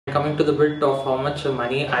Coming to the bit of how much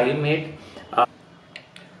money I made.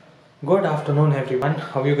 Good afternoon, everyone.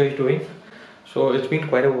 How are you guys doing? So it's been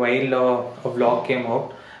quite a while a vlog came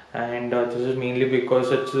out, and this is mainly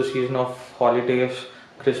because it's the season of holidays,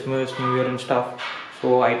 Christmas, New Year, and stuff.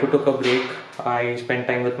 So I too took a break. I spent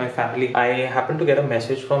time with my family. I happened to get a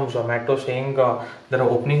message from Zomato saying they're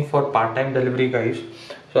opening for part-time delivery guys.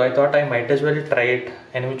 So I thought I might as well try it.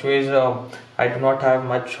 In which ways, I do not have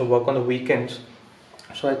much work on the weekends.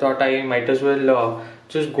 So I thought I might as well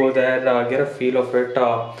just go there, get a feel of it,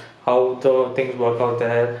 how the things work out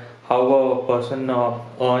there, how a person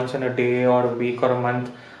earns in a day or a week or a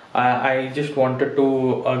month. I just wanted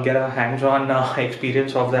to get a hands-on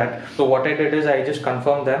experience of that. So what I did is I just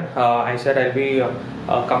confirmed them. I said I'll be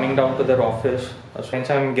coming down to their office. Since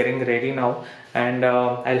I'm getting ready now, and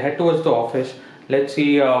I'll head towards the office. Let's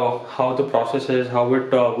see how the process is, how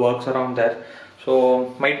it works around there.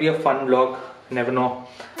 So might be a fun vlog. Never know.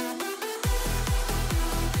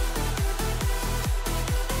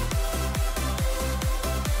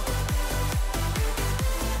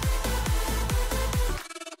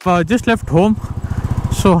 Just left home,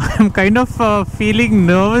 so I'm kind of feeling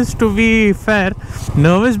nervous, to be fair.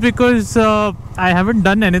 Nervous because I haven't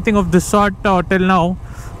done anything of this sort till now,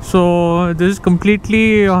 so this is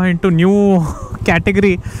completely into new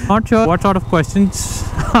category. Not sure what sort of questions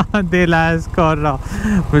they'll ask, or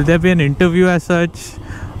will there be an interview as such,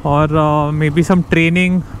 or maybe some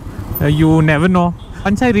training. You never know.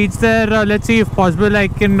 Once I reach there, let's see if possible I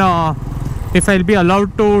can if I'll be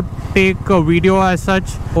allowed to take a video as such.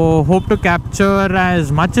 So hope to capture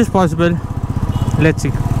as much as possible. Let's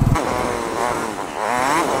see.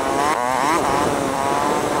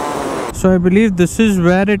 So I believe this is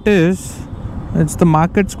where it is. It's the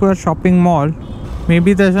Market Square shopping mall.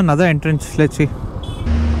 Maybe there's another entrance. Let's see.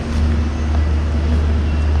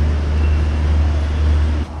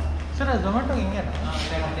 Sir, Zomato India.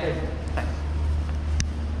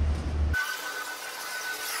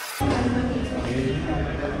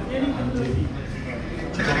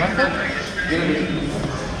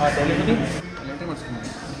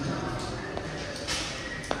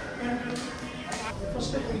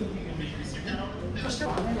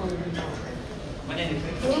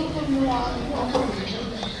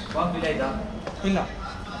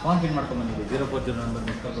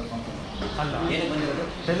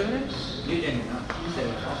 Delivery?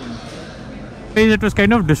 It was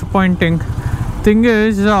kind of disappointing. Thing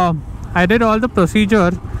is, I did all the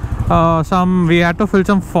procedure. We had to fill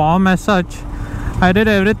some form as such. I did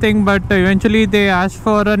everything, but eventually they asked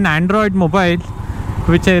for an Android mobile,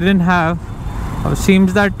 which I didn't have.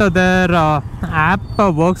 Seems that their app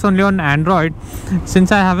works only on Android,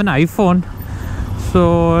 since I have an iPhone.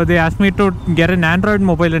 So they asked me to get an Android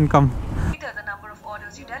mobile and come. The number of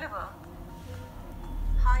orders you deliver,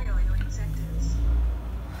 higher your incentives.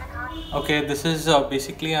 Okay, this is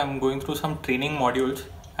basically I'm going through some training modules.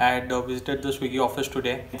 I had visited the Swiggy office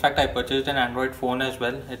today. In fact, I purchased an Android phone as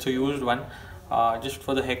well. It's a used one, just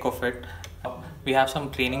for the heck of it. We have some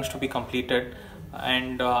trainings to be completed,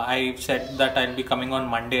 and I said that I'll be coming on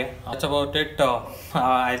Monday. That's about it.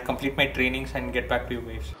 I'll complete my trainings and get back to you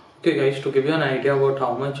guys. Okay guys, to give you an idea about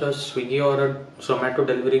how much a Swiggy or a Zomato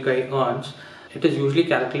delivery guy earns, it is usually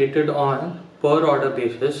calculated on per order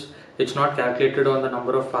basis. It's not calculated on the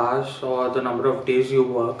number of hours or the number of days you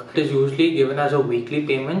work. It is usually given as a weekly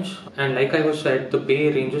payments, and like I was said, the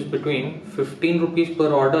pay ranges between 15 rupees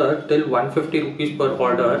per order till 150 rupees per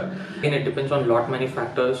order, and it depends on lot many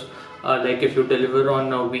factors. Like if you deliver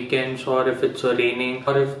on weekends, or if it's raining,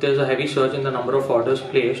 or if there's a heavy surge in the number of orders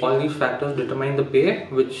placed. All these factors determine the pay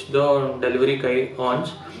which the delivery guy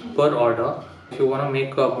earns per order. If you want to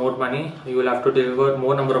make more money, you will have to deliver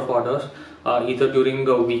more number of orders, either during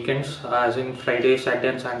weekends, as in Friday, Saturday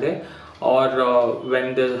and Sunday, or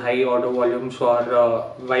when there's high order volumes, or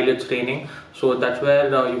while it's raining. So that's where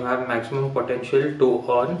you have maximum potential to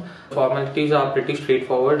earn. Formalities are pretty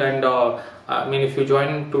straightforward, and I mean, if you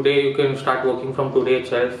join today, you can start working from today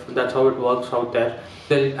itself. That's how it works out there.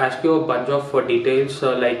 They'll ask you a bunch of details,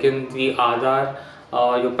 like in the Aadhaar,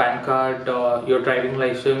 your PAN card, your driving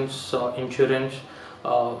license, insurance,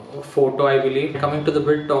 photo, I believe. Coming to the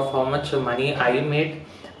bit of how much money I made,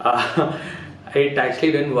 it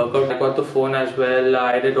actually didn't work out. I got the phone as well.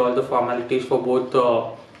 I did all the formalities for both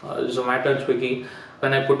Zomato and Swiggy.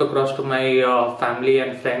 When I put across to my family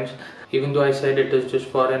and friends, even though I said it is just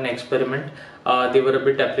for an experiment, they were a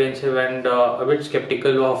bit apprehensive and a bit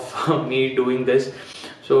skeptical of me doing this.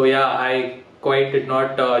 So yeah, I quite did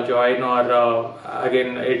not join, or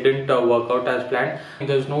again it didn't work out as planned.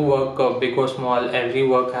 There's no work big or small. Every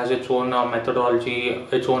work has its own methodology,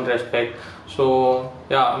 its own respect. So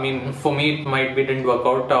yeah, I mean, for me it might be didn't work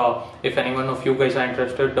out. If any one of you guys are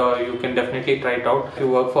interested, you can definitely try it out. If you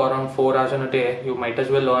work for around 4 hours in a day, you might as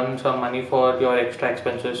well earn some money for your extra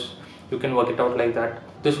expenses. You can work it out like that.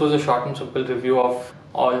 This was a short and simple review of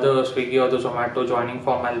all the Swiggy or the Zomato joining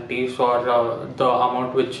formalities, or the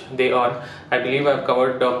amount which they earn. I believe I've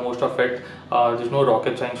covered most of it. There's no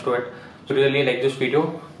rocket science to it. So really like this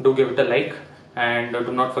video, do give it a like, and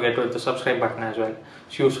do not forget to hit the subscribe button as well.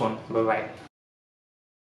 See you soon. Bye bye.